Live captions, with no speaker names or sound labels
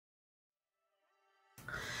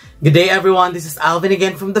Good day everyone, this is Alvin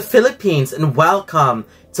again from the Philippines and welcome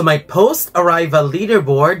to my post-arrival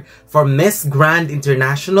leaderboard for Miss Grand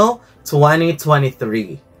International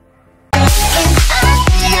 2023.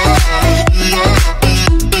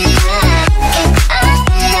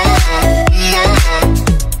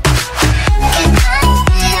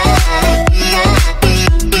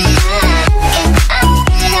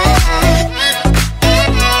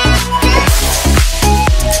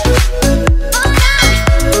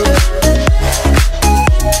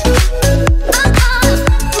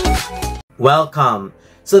 Welcome.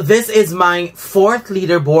 So this is my fourth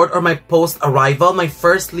leaderboard or my post-arrival, my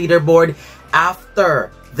first leaderboard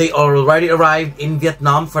after they already arrived in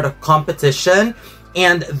Vietnam for the competition.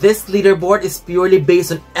 And this leaderboard is purely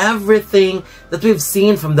based on everything that we've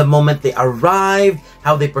seen from the moment they arrived,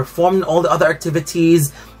 how they performed, all the other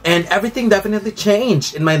activities, and everything definitely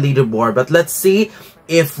changed in my leaderboard. But let's see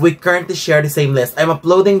if we currently share the same list. I'm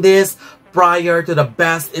uploading this prior to the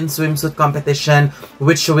Best in Swimsuit competition,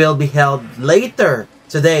 which will be held later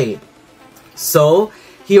today. So,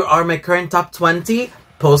 here are my current top 20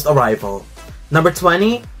 post-arrival. Number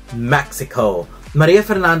 20, Mexico. Maria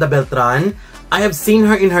Fernanda Beltran. I have seen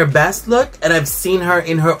her in her best look, and I've seen her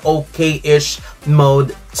in her okay-ish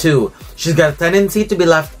mode too. She's got a tendency to be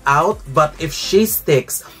left out, but if she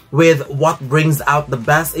sticks with what brings out the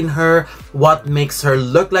best in her, what makes her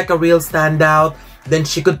look like a real standout, then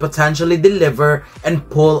she could potentially deliver and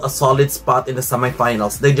pull a solid spot in the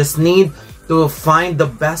semifinals. They just need to find the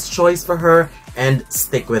best choice for her and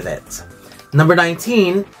stick with it. Number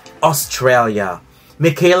 19, Australia.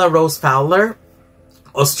 Michaela Rose Fowler.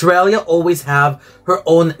 Australia always have her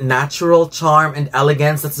own natural charm and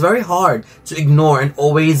elegance that's very hard to ignore and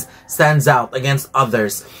always stands out against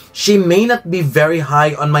others. She may not be very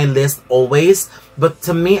high on my list always, but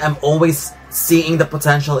to me, I'm always seeing the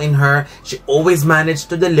potential in her. She always managed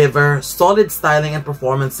to deliver solid styling and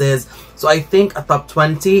performances, so I think a top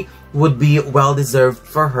 20 would be well deserved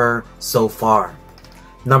for her so far.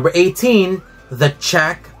 Number 18, the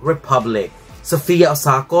Czech Republic. Sofia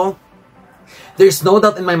Osako. There's no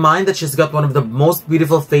doubt in my mind that she's got one of the most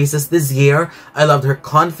beautiful faces this year. I loved her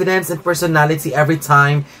confidence and personality every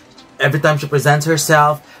time she presents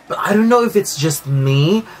herself. But I don't know if it's just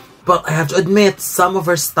me, but I have to admit some of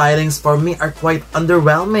her stylings for me are quite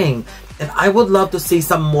underwhelming. And I would love to see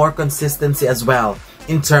some more consistency as well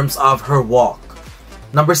in terms of her walk.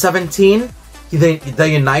 Number 17, the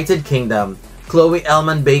United Kingdom. Chloe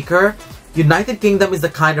Elman Baker. United Kingdom is the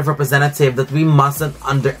kind of representative that we mustn't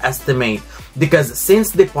underestimate, because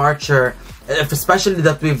since departure, especially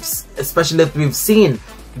that we've seen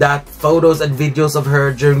that photos and videos of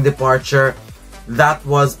her during departure, that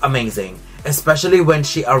was amazing, especially when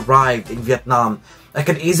she arrived in Vietnam. I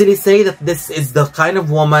can easily say that this is the kind of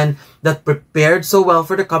woman that prepared so well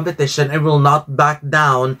for the competition and will not back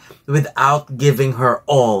down without giving her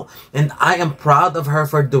all. And I am proud of her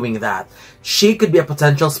for doing that. She could be a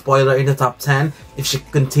potential spoiler in the top 10 if she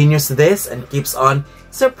continues this and keeps on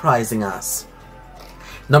surprising us.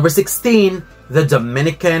 Number 16, the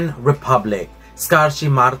Dominican Republic. Scarchi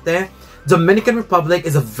Marte. Dominican Republic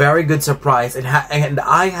is a very good surprise, and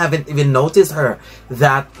I haven't even noticed her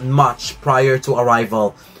that much prior to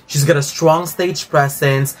arrival. She's got a strong stage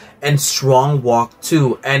presence and strong walk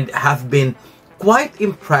too, and have been quite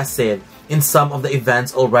impressive in some of the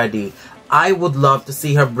events already. I would love to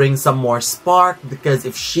see her bring some more spark, because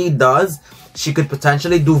if she does, she could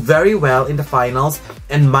potentially do very well in the finals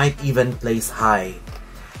and might even place high.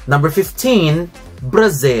 Number 15,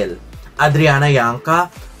 Brazil. Adriana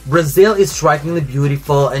Yanca. Brazil is strikingly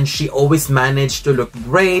beautiful, and she always managed to look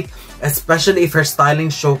great, especially if her styling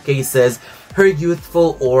showcases her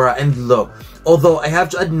youthful aura and look. Although I have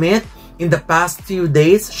to admit, in the past few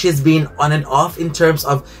days, she's been on and off in terms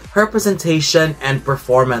of her presentation and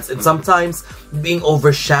performance, and sometimes being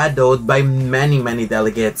overshadowed by many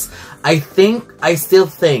delegates. I still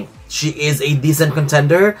think she is a decent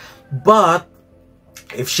contender, but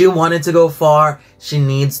if she wanted to go far, she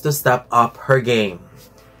needs to step up her game.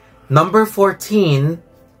 Number 14,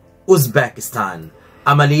 Uzbekistan.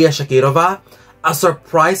 Amalia Shakirova. A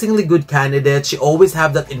surprisingly good candidate. She always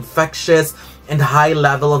have that infectious and high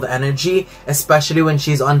level of energy, especially when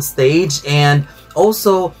she's on stage, and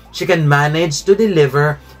also she can manage to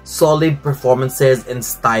deliver solid performances and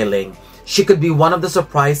styling. She could be one of the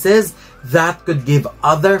surprises that could give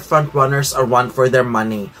other frontrunners a run for their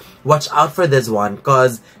money. Watch out for this one,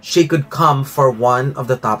 because she could come for one of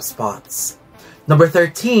the top spots. Number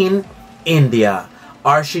 13, India.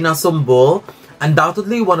 Arshina Sumbul.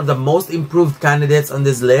 Undoubtedly one of the most improved candidates on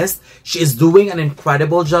this list. She is doing an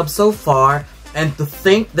incredible job so far, And to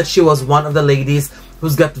think that she was one of the ladies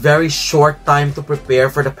who's got very short time to prepare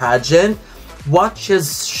for the pageant, what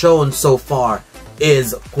she's shown so far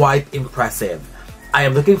is quite impressive. I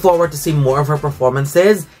am looking forward to see more of her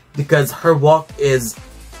performances because her walk is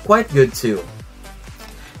quite good too.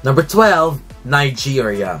 Number 12,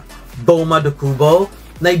 Nigeria. Boma Dokubo.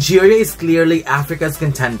 Nigeria is clearly Africa's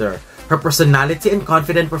contender. Her personality and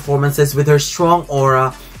confident performances with her strong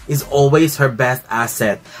aura is always her best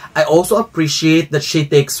asset. I also appreciate that she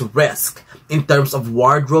takes risk in terms of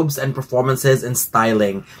wardrobes and performances and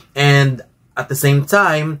styling, and at the same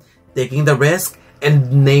time taking the risk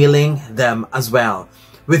and nailing them as well.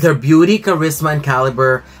 With her beauty, charisma, and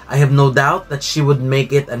caliber, I have no doubt that she would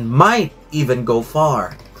make it and might even go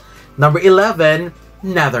far. Number 11,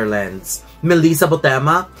 Netherlands. Melissa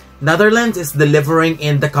Botema. Netherlands is delivering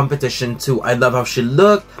in the competition too. I love how she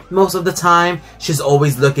looked most of the time. She's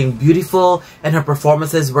always looking beautiful and her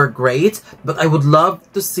performances were great, but I would love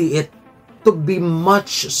to see it to be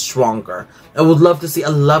much stronger. I would love to see a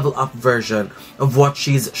level up version of what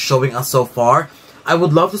she's showing us so far. I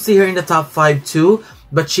would love to see her in the top 5 too,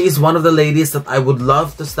 but she is one of the ladies that I would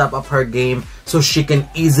love to step up her game so she can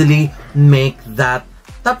easily make that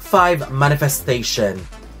top 5 manifestation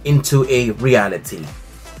into a reality.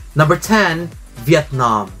 Number 10,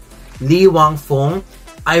 Vietnam. Lee Wang Fong.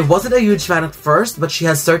 I wasn't a huge fan at first, but she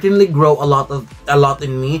has certainly grown a lot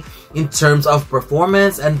in me in terms of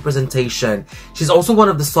performance and presentation. She's also one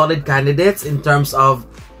of the solid candidates in terms of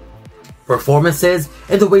performances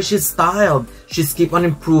and the way she's styled. She's keep on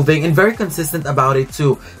improving and very consistent about it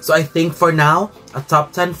too. So I think for now, a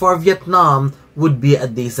top 10 for Vietnam would be a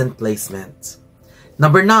decent placement.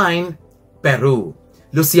 Number 9, Peru.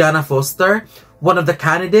 Luciana Foster. One of the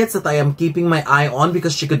candidates that I am keeping my eye on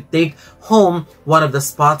because she could take home one of the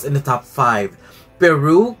spots in the top 5.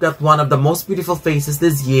 Peru got one of the most beautiful faces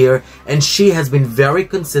this year, and she has been very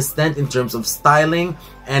consistent in terms of styling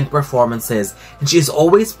and performances. And she is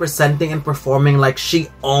always presenting and performing like she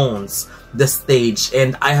owns the stage,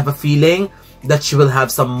 and I have a feeling that she will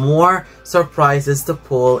have some more surprises to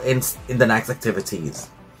pull in the next activities.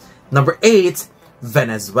 Number 8,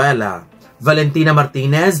 Venezuela. Valentina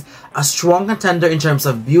Martinez, a strong contender in terms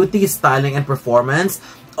of beauty, styling, and performance.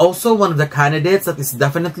 Also one of the candidates that is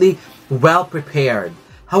definitely well prepared.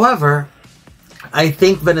 However, I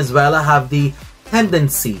think Venezuela have the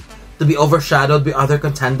tendency to be overshadowed by other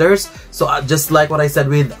contenders. So just like what I said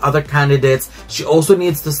with other candidates, she also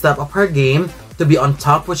needs to step up her game to be on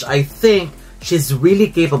top, which I think she's really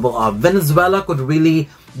capable of. Venezuela could really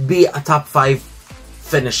be a top 5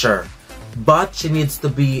 finisher, but she needs to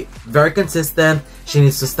be very consistent. She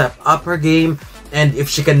needs to step up her game, and if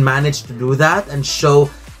she can manage to do that and show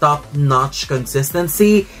top-notch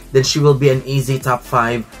consistency, then she will be an easy top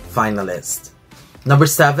 5 finalist. Number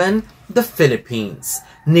 7, the Philippines.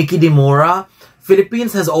 Nikki Dimora.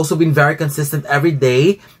 Philippines has also been very consistent every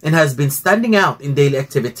day and has been standing out in daily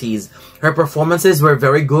activities. Her performances were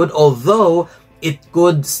very good, although it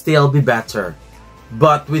could still be better.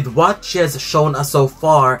 But with what she has shown us so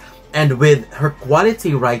far, and with her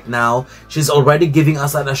quality right now, she's already giving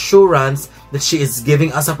us an assurance that she is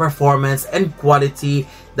giving us a performance and quality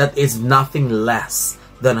that is nothing less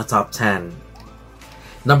than a top 10.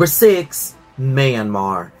 Number 6,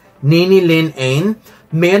 Myanmar. Nini Lin Ain.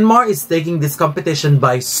 Myanmar is taking this competition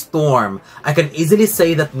by storm. I can easily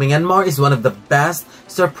say that Myanmar is one of the best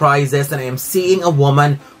surprises, and I am seeing a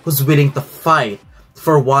woman who's willing to fight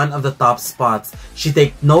for one of the top spots. She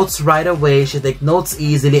takes notes right away, she takes notes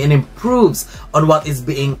easily, and improves on what is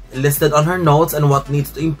being listed on her notes and what needs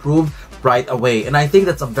to improve right away. And I think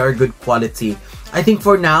that's a very good quality. I think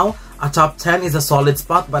for now, a top 10 is a solid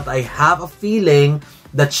spot, but I have a feeling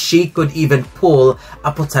that she could even pull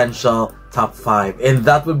a potential top 5. And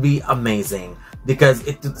that would be amazing, because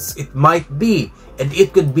it might be, and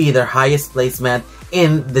it could be their highest placement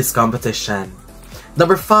in this competition.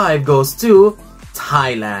 Number 5 goes to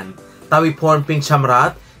Thailand. Tawipornping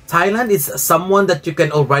Chamrat. Thailand is someone that you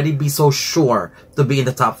can already be so sure to be in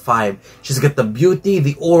the top 5. She's got the beauty,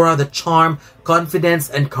 the aura, the charm, confidence,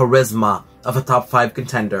 and charisma of a top 5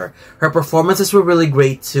 contender. Her performances were really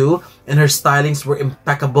great too, and her stylings were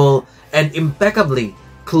impeccable and impeccably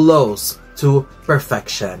close to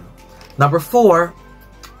perfection. Number 4,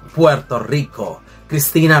 Puerto Rico.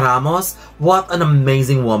 Cristina Ramos. What an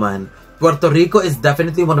amazing woman. Puerto Rico is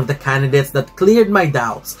definitely one of the candidates that cleared my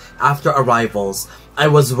doubts after arrivals. I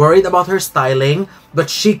was worried about her styling, but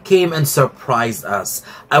she came and surprised us.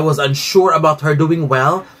 I was unsure about her doing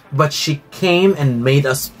well, but she came and made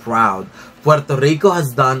us proud. Puerto Rico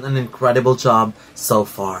has done an incredible job so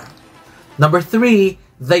far. Number 3,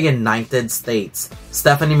 the United States.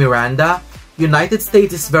 Stephanie Miranda. United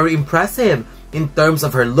States is very impressive in terms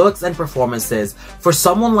of her looks and performances. For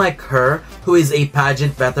someone like her, who is a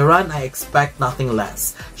pageant veteran, I expect nothing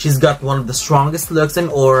less. She's got one of the strongest looks and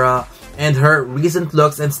aura, and her recent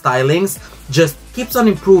looks and stylings just keeps on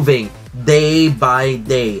improving day by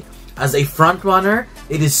day. As a frontrunner,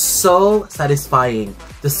 it is so satisfying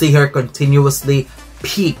to see her continuously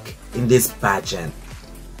peak in this pageant.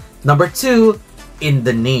 Number 2,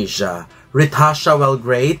 Indonesia. Ritasha, well,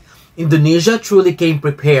 great. Indonesia truly came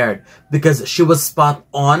prepared because she was spot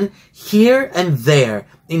on here and there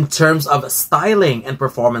in terms of styling and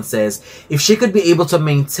performances. If she could be able to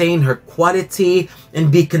maintain her quality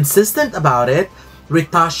and be consistent about it,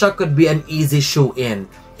 Ritasha could be an easy shoe-in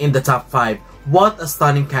in the top 5. What a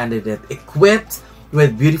stunning candidate, equipped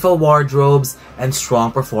with beautiful wardrobes and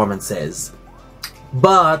strong performances.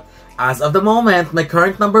 But as of the moment, my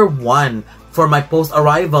current number 1 for my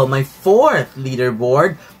post-arrival, my 4th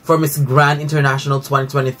leaderboard for Miss Grand International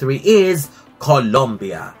 2023 is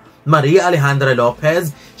Colombia. Maria Alejandra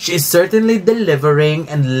Lopez. She is certainly delivering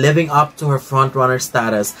and living up to her frontrunner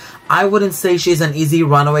status. I wouldn't say she's an easy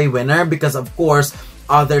runaway winner because, of course,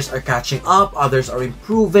 others are catching up, others are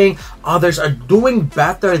improving, others are doing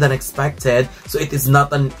better than expected. So it is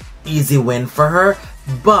not an easy win for her.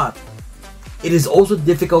 But it is also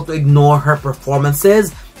difficult to ignore her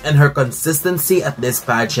performances and her consistency at this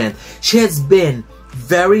pageant. She has been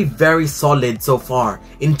very, very solid so far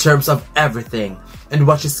in terms of everything. And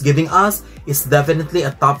what she's giving us is definitely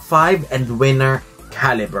a top 5 and winner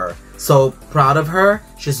caliber. So proud of her.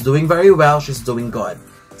 She's doing very well. She's doing good.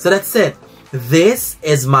 So that's it. This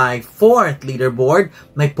is my 4th leaderboard,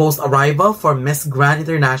 my post-arrival for Miss Grand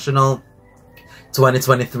International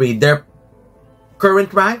 2023. Their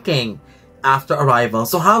current ranking after arrival.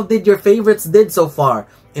 So how did your favorites did so far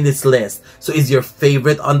in this list? So is your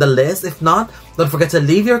favorite on the list? If not, don't forget to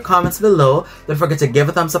leave your comments below. Don't forget to give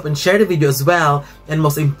a thumbs up and share the video as well. And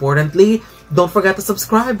most importantly, don't forget to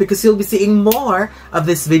subscribe because you'll be seeing more of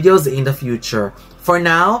these videos in the future. For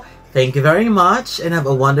now, thank you very much and have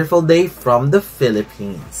a wonderful day from the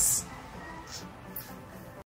Philippines.